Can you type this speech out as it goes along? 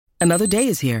Another day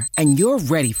is here, and you're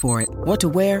ready for it. What to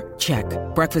wear? Check.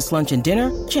 Breakfast, lunch, and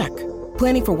dinner? Check.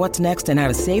 Planning for what's next and how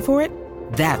to save for it?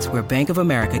 That's where Bank of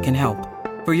America can help.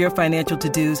 For your financial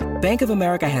to-dos, Bank of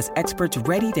America has experts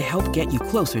ready to help get you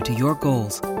closer to your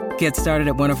goals. Get started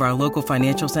at one of our local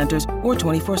financial centers or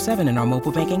 24/7 in our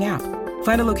mobile banking app.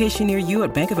 Find a location near you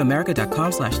at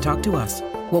bankofamerica.com/talktous.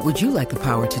 What would you like the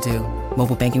power to do?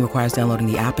 Mobile banking requires downloading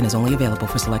the app and is only available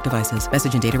for select devices.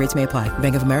 Message and data rates may apply.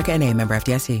 Bank of America N.A., member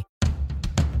FDIC.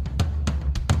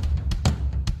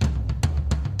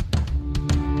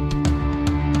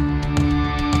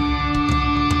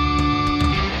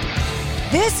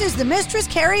 This is the Mistress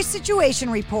Carrie Situation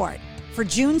Report for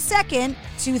June 2nd,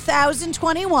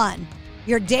 2021.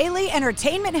 Your daily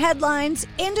entertainment headlines,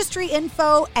 industry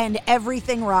info, and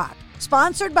everything rock.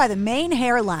 Sponsored by the Maine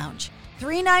Hair Lounge,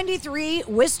 393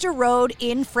 Worcester Road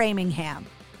in Framingham.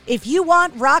 If you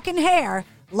want rockin' hair,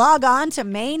 log on to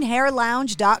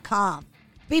mainhairlounge.com.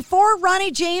 Before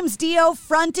Ronnie James Dio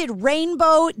fronted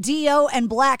Rainbow, Dio, and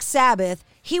Black Sabbath,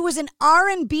 he was an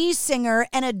R&B singer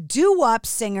and a doo-wop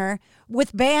singer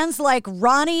with bands like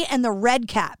Ronnie and the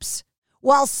Redcaps.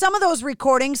 While some of those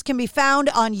recordings can be found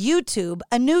on YouTube,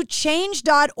 a new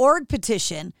Change.org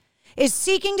petition is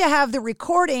seeking to have the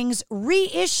recordings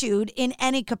reissued in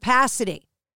any capacity.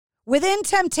 Within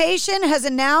Temptation has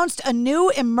announced a new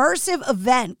immersive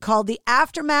event called The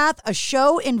Aftermath, a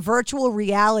show in virtual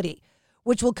reality,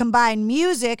 which will combine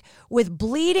music with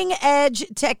bleeding-edge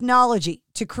technology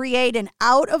to create an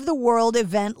out-of-the-world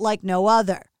event like no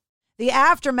other. The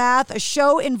Aftermath, a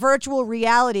show in virtual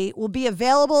reality, will be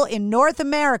available in North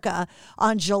America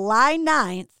on July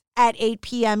 9th at 8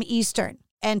 p.m. Eastern,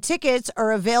 and tickets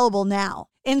are available now.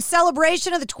 In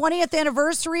celebration of the 20th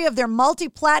anniversary of their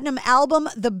multi-platinum album,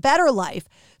 The Better Life,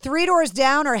 Three Doors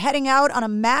Down are heading out on a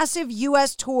massive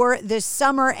U.S. tour this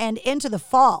summer and into the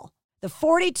fall. The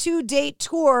 42-date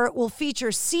tour will feature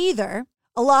Seether,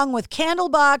 along with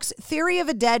Candlebox, Theory of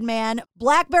a Dead Man,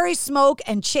 Blackberry Smoke,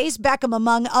 and Chase Beckham,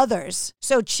 among others.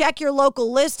 So check your local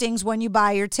listings when you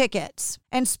buy your tickets.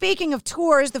 And speaking of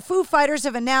tours, the Foo Fighters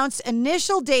have announced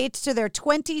initial dates to their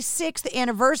 26th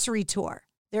anniversary tour.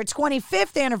 Their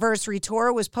 25th anniversary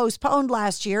tour was postponed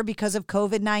last year because of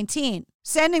COVID-19.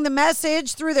 Sending the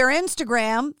message through their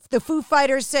Instagram, the Foo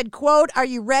Fighters said, quote, "Are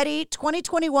you ready?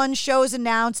 2021 shows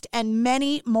announced and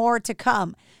many more to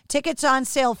come. Tickets on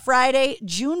sale Friday,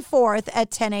 June 4th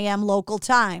at 10 a.m. local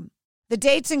time." The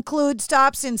dates include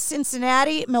stops in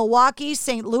Cincinnati, Milwaukee,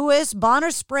 St. Louis,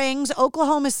 Bonner Springs,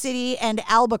 Oklahoma City, and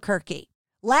Albuquerque.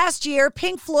 Last year,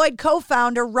 Pink Floyd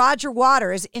co-founder Roger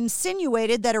Waters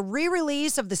insinuated that a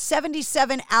re-release of the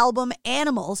 '77 album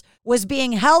Animals was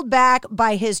being held back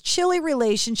by his chilly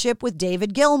relationship with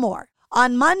David Gilmour.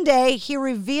 On Monday, he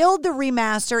revealed the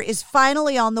remaster is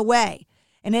finally on the way.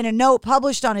 And in a note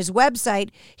published on his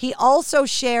website, he also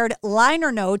shared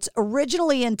liner notes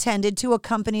originally intended to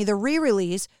accompany the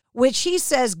re-release, which he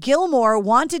says Gilmour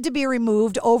wanted to be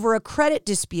removed over a credit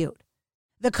dispute.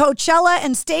 The Coachella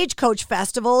and Stagecoach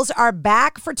festivals are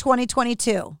back for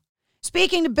 2022.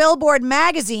 Speaking to Billboard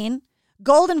magazine,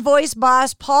 Golden Voice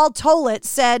boss Paul Tollett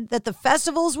said that the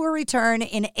festivals will return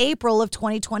in April of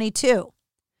 2022.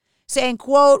 Saying,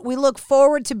 quote, "We look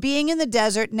forward to being in the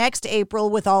desert next April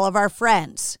with all of our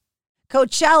friends."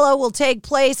 Coachella will take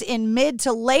place in mid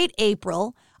to late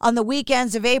April on the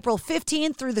weekends of April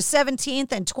 15th through the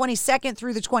 17th and 22nd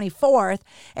through the 24th,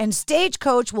 and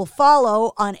Stagecoach will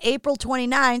follow on April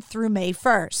 29th through May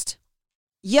 1st.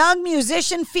 Young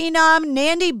musician phenom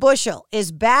Nandi Bushell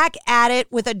is back at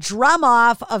it with a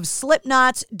drum-off of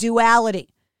Slipknot's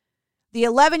Duality. The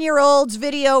 11-year-old's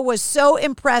video was so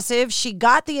impressive, she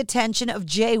got the attention of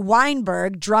Jay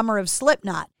Weinberg, drummer of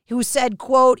Slipknot, who said,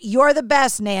 quote, "You're the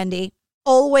best, Nandi.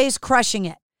 Always crushing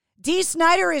it." Dee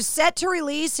Snider is set to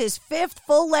release his 5th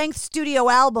full-length studio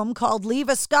album called Leave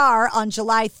a Scar on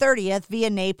July 30th via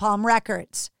Napalm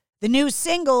Records. The new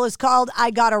single is called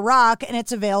I Gotta Rock, and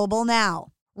it's available now.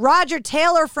 Roger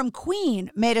Taylor from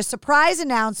Queen made a surprise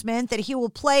announcement that he will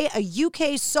play a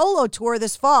UK solo tour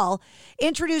this fall,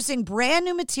 introducing brand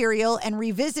new material and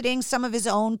revisiting some of his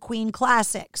own Queen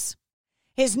classics.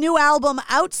 His new album,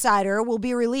 Outsider, will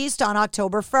be released on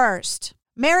October 1st.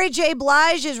 Mary J.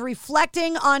 Blige is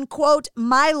reflecting on, quote,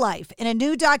 my life in a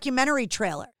new documentary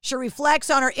trailer. She reflects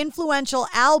on her influential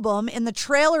album in the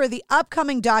trailer of the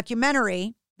upcoming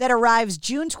documentary that arrives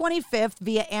June 25th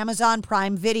via Amazon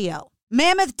Prime Video.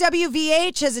 Mammoth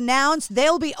WVH has announced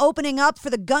they'll be opening up for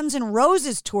the Guns N'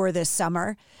 Roses tour this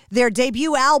summer. Their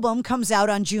debut album comes out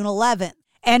on June 11th.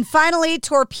 And finally,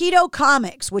 Torpedo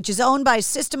Comics, which is owned by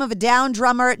System of a Down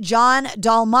drummer John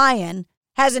Dalmayan,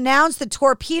 has announced the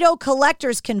Torpedo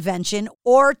Collectors Convention,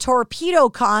 or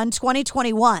TorpedoCon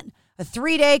 2021, a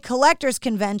 3-day collectors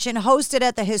convention hosted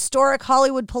at the historic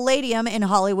Hollywood Palladium in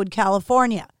Hollywood,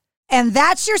 California. And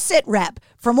that's your Sit Rep.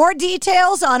 For more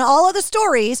details on all of the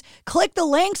stories, click the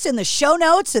links in the show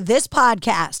notes of this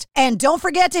podcast. And don't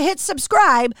forget to hit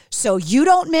subscribe so you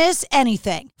don't miss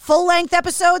anything. Full-length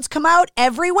episodes come out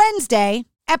every Wednesday.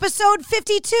 Episode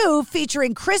 52,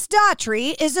 featuring Chris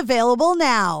Daughtry, is available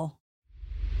now.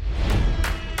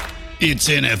 It's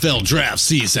NFL draft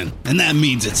season, and that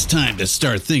means it's time to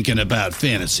start thinking about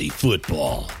fantasy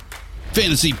football.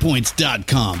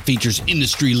 FantasyPoints.com features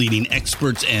industry-leading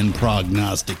experts and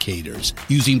prognosticators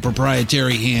using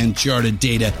proprietary hand-charted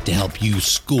data to help you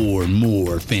score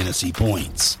more fantasy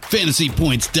points.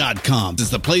 FantasyPoints.com is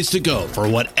the place to go for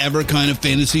whatever kind of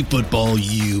fantasy football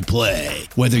you play.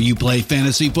 Whether you play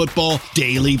fantasy football,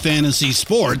 daily fantasy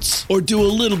sports, or do a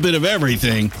little bit of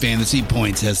everything, Fantasy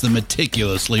Points has the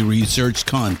meticulously researched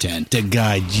content to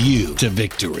guide you to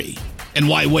victory. And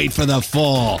why wait for the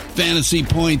fall? Fantasy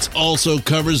Points also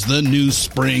covers the new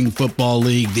spring football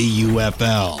league, the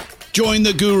UFL. Join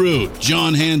the guru,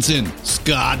 John Hansen,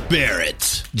 Scott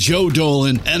Barrett, Joe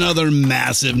Dolan, and other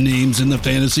massive names in the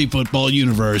fantasy football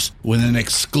universe with an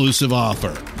exclusive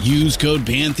offer. Use code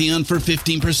Pantheon for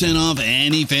 15% off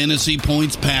any Fantasy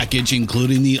Points package,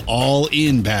 including the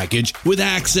all-in package, with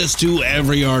access to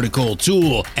every article,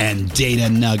 tool, and data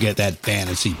nugget that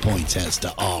Fantasy Points has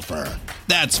to offer.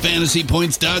 That's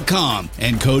FantasyPoints.com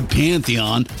and code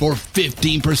Pantheon for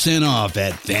 15% off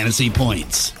at Fantasy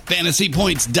Points.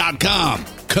 FantasyPoints.com,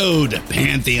 code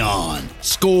Pantheon.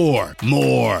 Score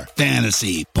more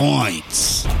fantasy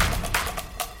points.